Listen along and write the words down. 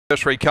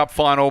Anniversary Cup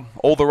final,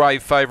 All the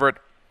Rave favourite,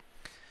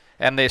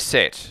 and they're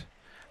set.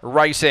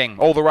 Racing.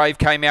 All the Rave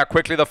came out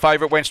quickly. The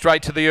favourite went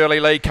straight to the early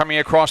lead. Coming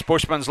across,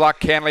 Bushman's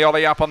Luck. Canley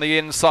Ollie up on the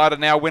inside, and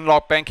now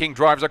Winlock Banking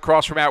drives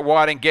across from out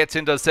wide and gets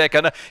into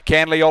second.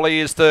 Canley Ollie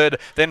is third,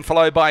 then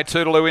followed by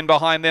Toodaloo in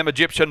behind them.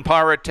 Egyptian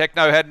Pirate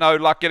Techno had no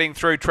luck getting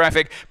through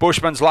traffic.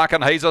 Bushman's Luck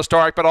and He's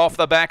Historic, but off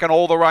the back, and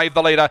All the Rave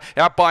the leader.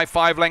 Out by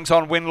 5 lengths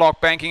on Winlock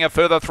Banking. A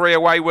further 3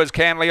 away was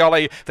Canley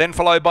Ollie, then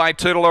followed by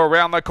Toodaloo.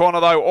 Around the corner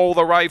though, All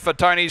the Rave for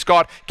Tony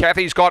Scott.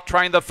 Kathy Scott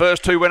trained the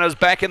first 2 winners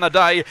back in the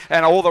day,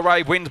 and All the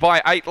Rave wins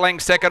by 8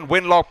 lengths. Second,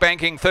 Winlock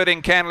Banking. Third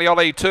in Canley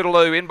Ollie.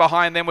 Toodaloo. In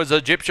behind them was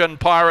Egyptian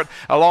Pirate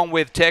along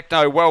with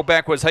Techno. Well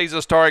back was He's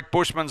Historic,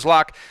 Bushman's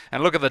Luck,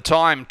 and look at the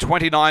time,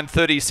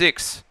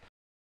 29:36.